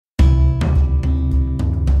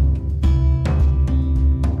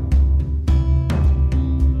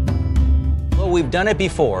we've done it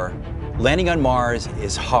before, landing on Mars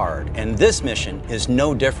is hard, and this mission is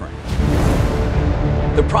no different.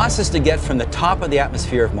 The process to get from the top of the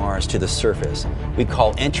atmosphere of Mars to the surface we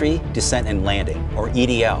call entry, descent, and landing, or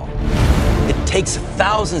EDL. It takes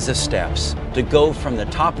thousands of steps to go from the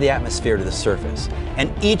top of the atmosphere to the surface,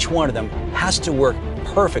 and each one of them has to work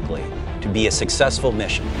perfectly to be a successful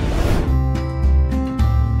mission.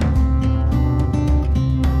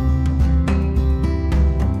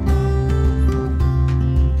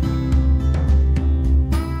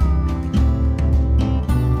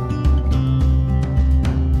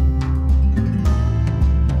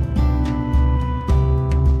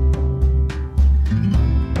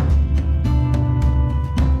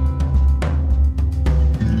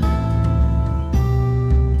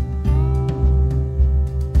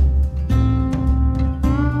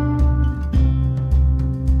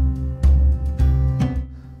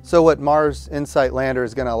 So what Mars InSight lander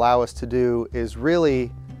is going to allow us to do is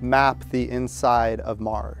really map the inside of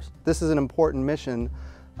Mars. This is an important mission,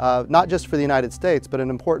 not just for the United States, but an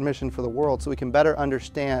important mission for the world, so we can better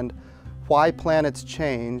understand why planets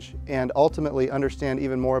change and ultimately understand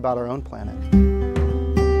even more about our own planet.